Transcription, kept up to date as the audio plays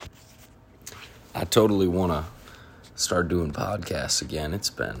I totally want to start doing podcasts again. It's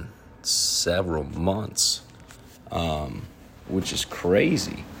been several months, which is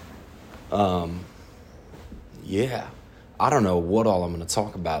crazy. Yeah, I don't know what all I'm going to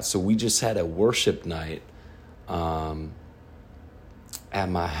talk about. So we just had a worship night at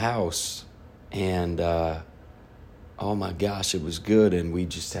my house, and oh my gosh, it was good, and we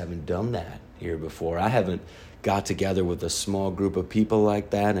just haven't done that here before. I haven't got together with a small group of people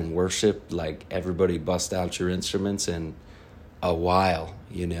like that and worship, like everybody bust out your instruments in a while,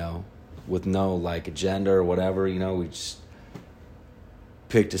 with no like agenda or whatever. We just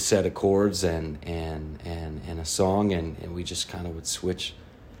picked a set of chords and a song, and we just kind of would switch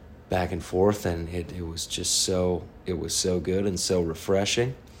back and forth, and it was so good and so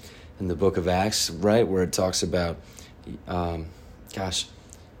refreshing. In the book of Acts, right, where it talks about, I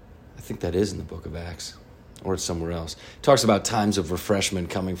think that is in the book of Acts, or it's somewhere else. It talks about times of refreshment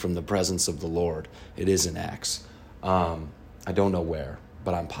coming from the presence of the Lord. It is in Acts. I don't know where,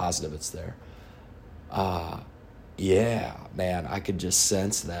 but I'm positive it's there. Yeah, man, I could just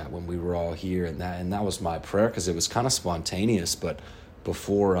sense that when we were all here, and that was my prayer, because it was kind of spontaneous. But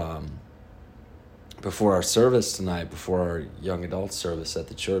before our service tonight, before our young adult service at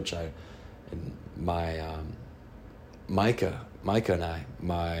the church, Micah and I,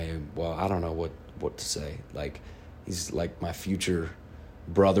 I don't know what to say. Like, he's like my future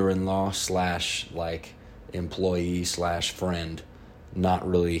brother-in-law / like employee / friend. Not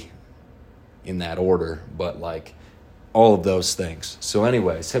really in that order, but like all of those things. So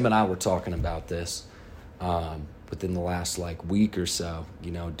anyways, him and I were talking about this within the last like week or so,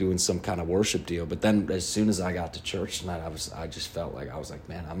 doing some kind of worship deal. But then as soon as I got to church tonight, I just felt like, I was like,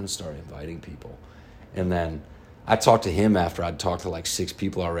 man, I'm going to start inviting people. And then I talked to him after I'd talked to like 6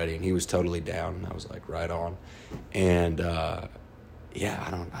 people already, and he was totally down. And I was like, right on. And I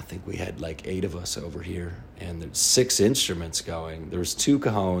think we had like 8 of us over here, and there's 6 instruments going. There's 2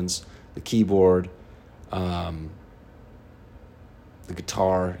 cajones, the keyboard, the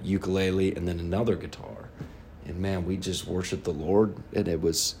guitar, ukulele, and then another guitar. And man, we just worshiped the Lord, and it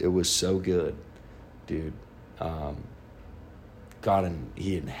was so good, dude. God,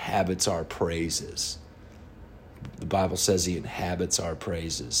 He inhabits our praises. The Bible says He inhabits our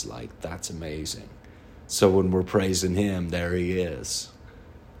praises. Like, that's amazing. So when we're praising Him, there He is.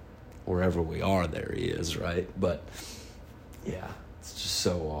 Wherever we are, there He is, right? But yeah, it's just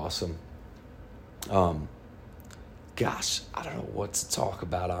so awesome. Gosh, I don't know what to talk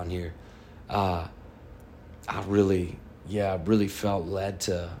about on here. I really felt led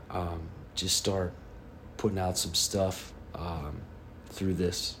to just start putting out some stuff through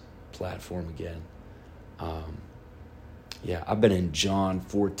this platform again. I've been in John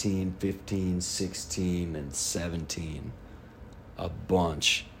 14, 15, 16, and 17 a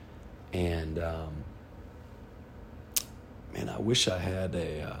bunch. And, man, I wish I had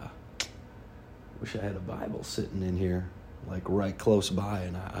a Bible sitting in here, like right close by,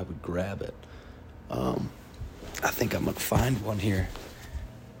 and I would grab it. I think I'm going to find one here.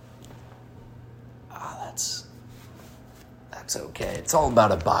 That's okay. It's all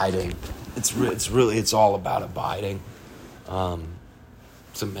about abiding. It's all about abiding.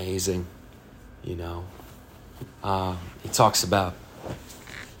 It's amazing, He talks about,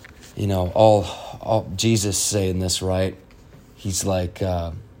 all Jesus saying this, right? He's like,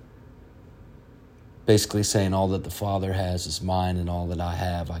 basically saying, all that the Father has is mine, and all that I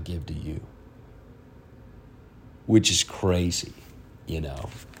have I give to you. Which is crazy, Yeah.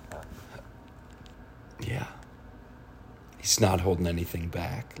 He's not holding anything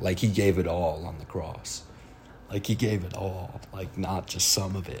back. Like, He gave it all on the cross. Like, He gave it all, like, not just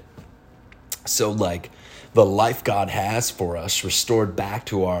some of it. So, like, the life God has for us, restored back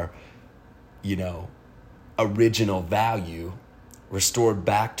to our, original value, restored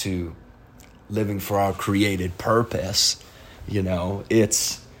back to living for our created purpose,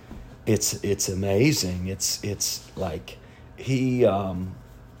 it's amazing. It's like He's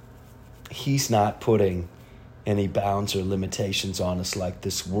not putting any bounds or limitations on us like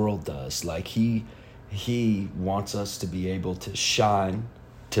this world does. Like, He wants us to be able to shine,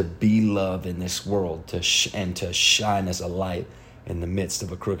 to be love in this world, and to shine as a light in the midst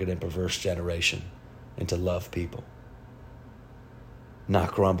of a crooked and perverse generation, and to love people.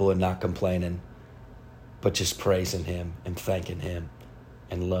 Not grumbling, not complaining, but just praising Him and thanking Him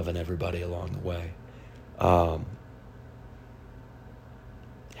and loving everybody along the way.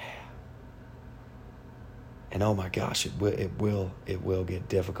 And oh my gosh, it will get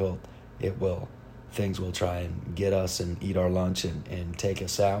difficult. Things will try and get us and eat our lunch and take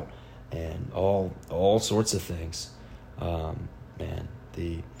us out, and all sorts of things. Man,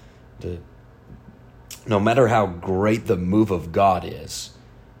 the no matter how great the move of God is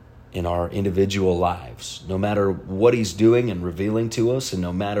in our individual lives, no matter what he's doing and revealing to us, and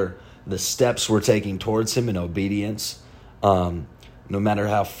no matter the steps we're taking towards him in obedience, no matter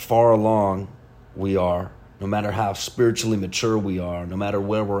how far along we are, no matter how spiritually mature we are, no matter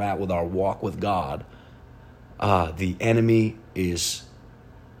where we're at with our walk with God, the enemy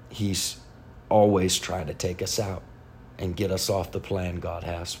he's always trying to take us out and get us off the plan God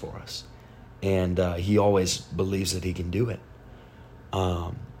has for us. And he always believes that he can do it.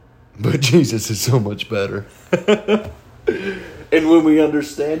 But Jesus is so much better. And when we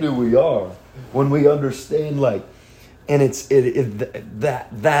understand who we are, when we understand and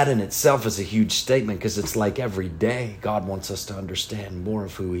that in itself is a huge statement, because it's like every day God wants us to understand more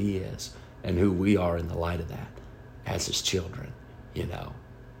of who he is and who we are in the light of that as his children,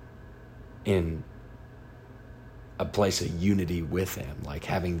 in a place of unity with him, like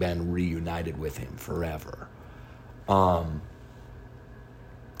having been reunited with him forever. I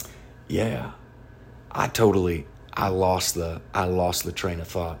lost the train of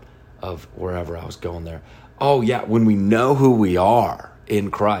thought of wherever I was going there. Oh yeah, when we know who we are in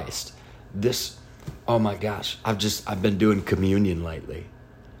Christ, oh my gosh, I've been doing communion lately.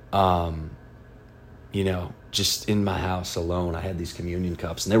 Just in my house alone, I had these communion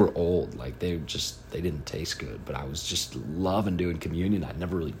cups, and they were old. Like they didn't taste good, but I was just loving doing communion. I'd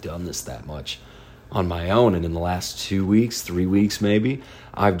never really done this that much on my own. And in the last 2 weeks, 3 weeks maybe,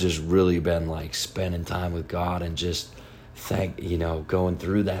 I've just really been like spending time with God and just going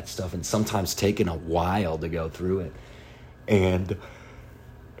through that stuff, and sometimes taking a while to go through it. And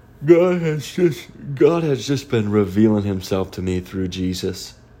God has just been revealing himself to me through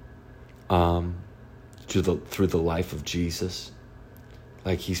Jesus, through the life of Jesus.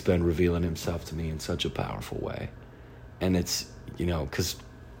 Like he's been revealing himself to me in such a powerful way. And it's, because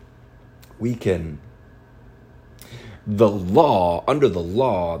under the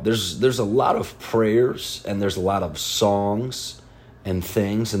law, there's a lot of prayers and there's a lot of songs and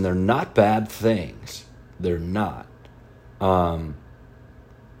things, and they're not bad things. They're not.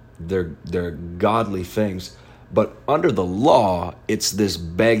 They're godly things. But under the law, it's this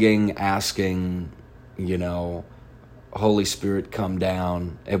begging, asking, Holy Spirit, come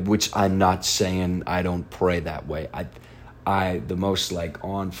down, which I'm not saying I don't pray that way. The most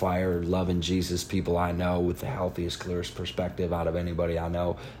on fire, loving Jesus people I know with the healthiest, clearest perspective out of anybody I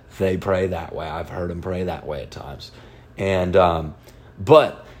know, they pray that way. I've heard them pray that way at times. And,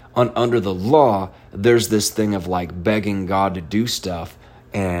 but under the law, there's this thing of begging God to do stuff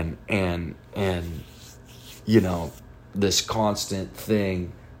and this constant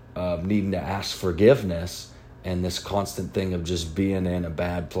thing of needing to ask forgiveness, and this constant thing of just being in a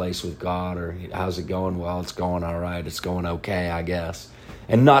bad place with God, or how's it going? Well, it's going all right. It's going okay, I guess.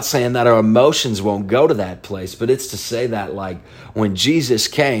 And not saying that our emotions won't go to that place, but it's to say that when Jesus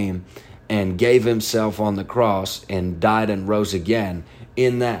came and gave himself on the cross and died and rose again,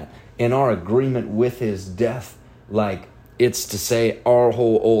 in our agreement with his death, it's to say our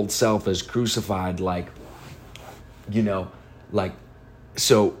whole old self is crucified,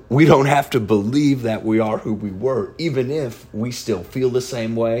 so we don't have to believe that we are who we were, even if we still feel the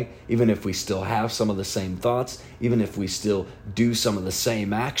same way, even if we still have some of the same thoughts, even if we still do some of the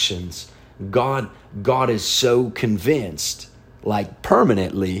same actions. God is so convinced,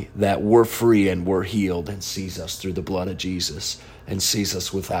 permanently, that we're free and we're healed, and sees us through the blood of Jesus and sees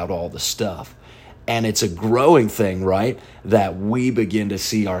us without all the stuff. And it's a growing thing, right? That we begin to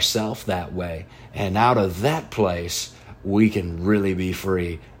see ourselves that way. And out of that place, we can really be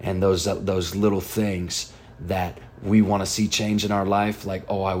free. And those little things that we want to see change in our life,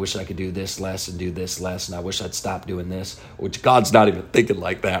 I wish I could do this less and do this less, and I wish I'd stop doing this, which God's not even thinking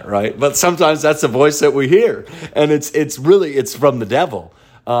like that, right? But sometimes that's the voice that we hear, and it's from the devil.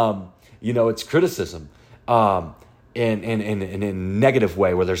 It's criticism, in a negative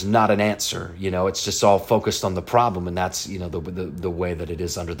way, where there's not an answer. It's just all focused on the problem, and that's the way that it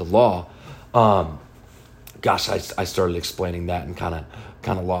is under the law. Gosh, I started explaining that and kind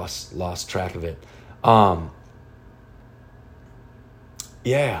of lost track of it.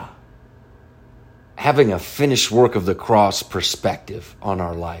 Having a finished work of the cross perspective on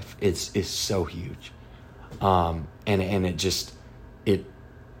our life is so huge. And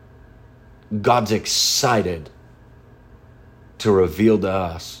God's excited to reveal to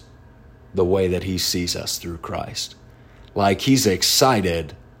us the way that he sees us through Christ. He's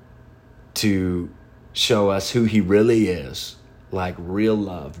excited to show us who he really is, real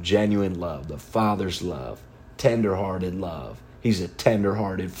love, genuine love, the Father's love, tender-hearted love. He's a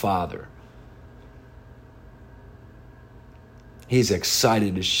tender-hearted Father. He's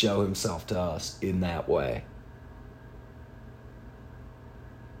excited to show himself to us in that way.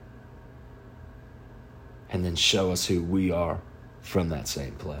 And then show us who we are from that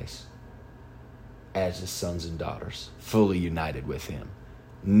same place. As his sons and daughters, fully united with him.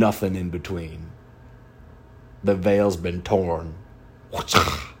 Nothing in between. The veil's been torn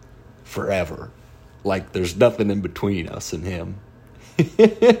forever. Like there's nothing in between us and him.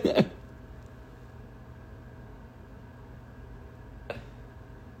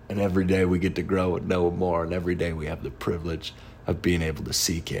 And every day we get to grow and know him more. And every day we have the privilege of being able to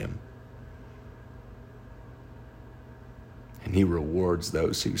seek him. And he rewards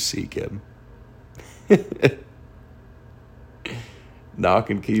those who seek him. Knock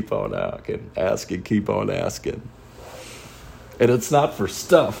and keep on knocking. Ask and keep on asking. And it's not for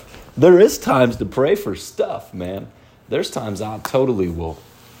stuff. There is times to pray for stuff, man. There's times I totally will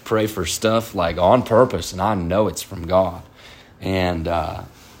pray for stuff like on purpose, and I know it's from God. And,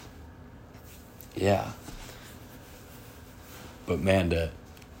 yeah. But man,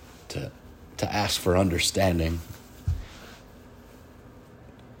 to ask for understanding,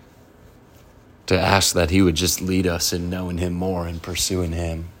 to ask that he would just lead us in knowing him more and pursuing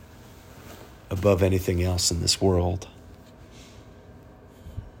him above anything else in this world.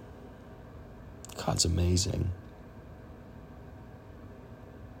 God's amazing.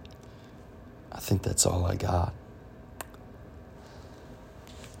 I think that's all I got.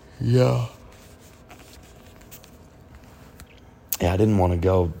 Yeah. Yeah, I didn't want to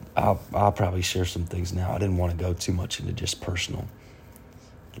go. I'll probably share some things now. I didn't want to go too much into just personal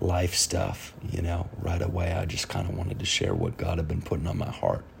life stuff, right away. I just kind of wanted to share what God had been putting on my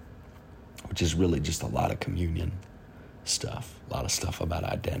heart, which is really just a lot of communion stuff, a lot of stuff about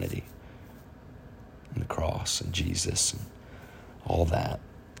identity and the cross and Jesus and all that.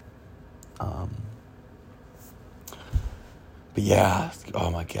 But yeah, oh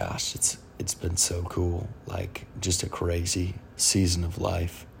my gosh, it's been so cool. Like just a crazy season of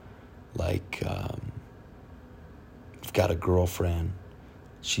life. Like I've got a girlfriend.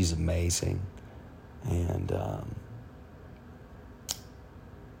 She's amazing. And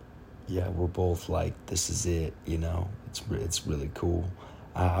yeah, we're both like, this is it, It's really cool.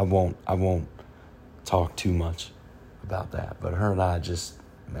 I won't talk too much about that, but her and I just,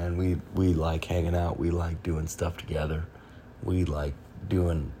 man, we like hanging out. We like doing stuff together. We like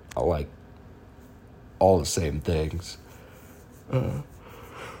doing all the same things.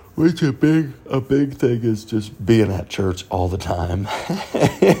 Which a big thing is just being at church all the time.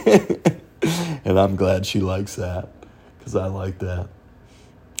 And I'm glad she likes that, because I like that.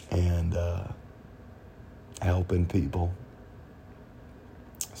 And helping people.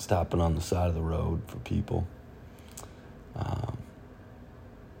 Stopping on the side of the road for people.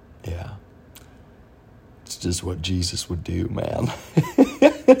 Yeah. It's just what Jesus would do, man.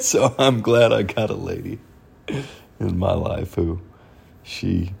 So I'm glad I got a lady in my life who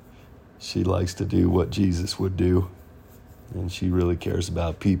she likes to do what Jesus would do, and she really cares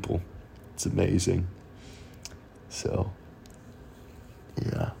about people. It's amazing. So,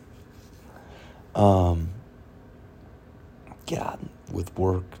 yeah. God, with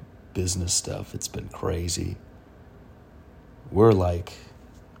work, business stuff, it's been crazy.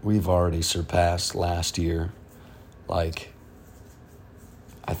 We've already surpassed last year. I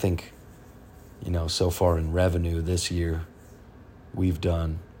think, so far in revenue this year, we've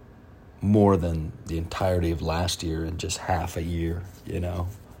done more than the entirety of last year in just half a year,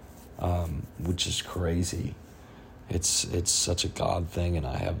 which is crazy. It's such a God thing, and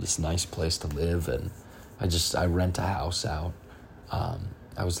I have this nice place to live, and I rent a house out.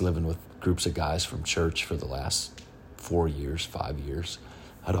 I was living with groups of guys from church for the last 5 years.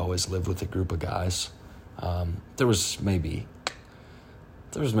 I'd always lived with a group of guys. There was maybe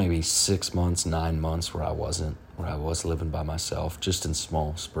 6 months, 9 months where I was living by myself, just in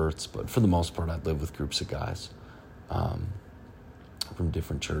small spurts. But for the most part, I'd live with groups of guys from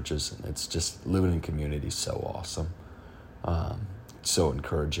different churches. And it's just, living in community is so awesome, so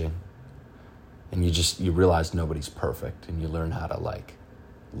encouraging. And you realize nobody's perfect, and you learn how to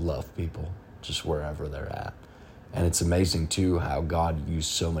love people just wherever they're at. And it's amazing too how God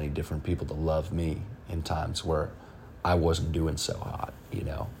used so many different people to love me in times where I wasn't doing so hot, and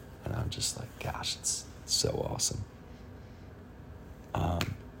I'm just like, gosh, it's so awesome.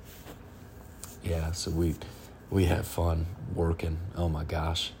 Yeah, so we have fun working. Oh my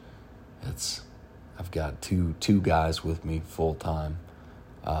gosh. I've got two guys with me full time.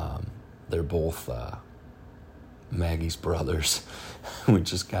 They're both Maggie's brothers,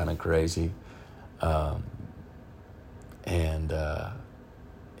 which is kind of crazy. And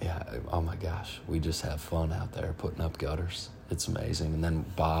yeah, oh my gosh, we just have fun out there putting up gutters. It's amazing. And then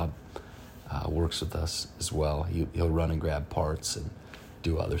Bob works with us as well. He'll run and grab parts and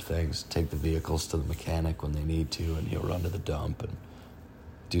do other things, take the vehicles to the mechanic when they need to, and he'll run to the dump and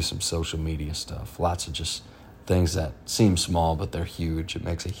do some social media stuff. Lots of just things that seem small, but they're huge. It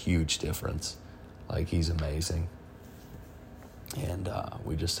makes a huge difference. Like, he's amazing. And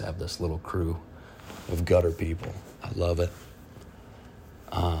we just have this little crew of gutter people. I love it.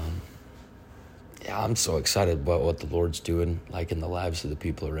 Yeah, I'm so excited about what the Lord's doing, like, in the lives of the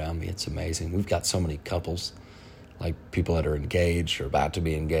people around me. It's amazing. We've got so many couples, like people that are engaged or about to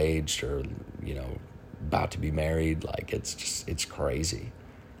be engaged or, about to be married. Like, it's crazy.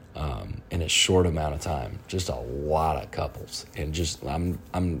 In a short amount of time, just a lot of couples, and just,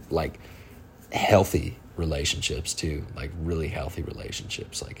 I'm like, healthy relationships too, like really healthy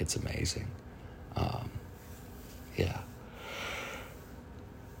relationships. Like, it's amazing. Yeah.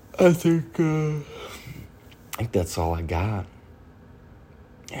 I think that's all I got.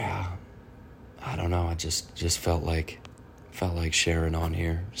 Yeah. I don't know. I just felt like sharing on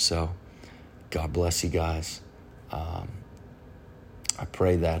here. So God bless you guys. I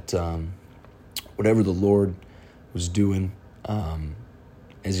pray that whatever the Lord was doing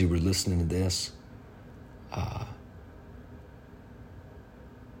as you were listening to this,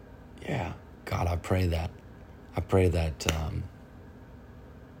 God, I pray that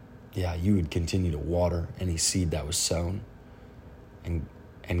you would continue to water any seed that was sown.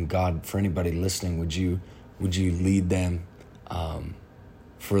 And God, for anybody listening, would you lead them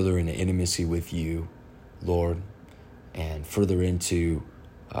further into intimacy with you, Lord, and further into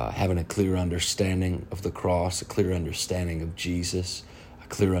having a clear understanding of the cross, a clear understanding of Jesus, a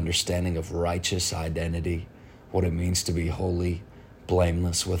clear understanding of righteous identity, what it means to be holy,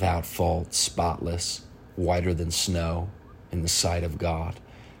 blameless, without fault, spotless, whiter than snow in the sight of God.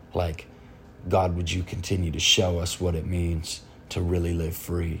 Like, God, would you continue to show us what it means to really live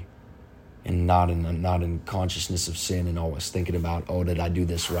free, and not in consciousness of sin and always thinking about, oh, did I do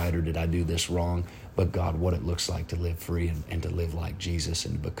this right or did I do this wrong? But God, what it looks like to live free and to live like Jesus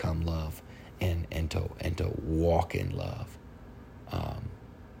and to become love and to walk in love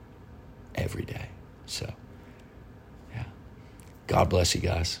every day. So, yeah. God bless you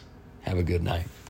guys. Have a good night.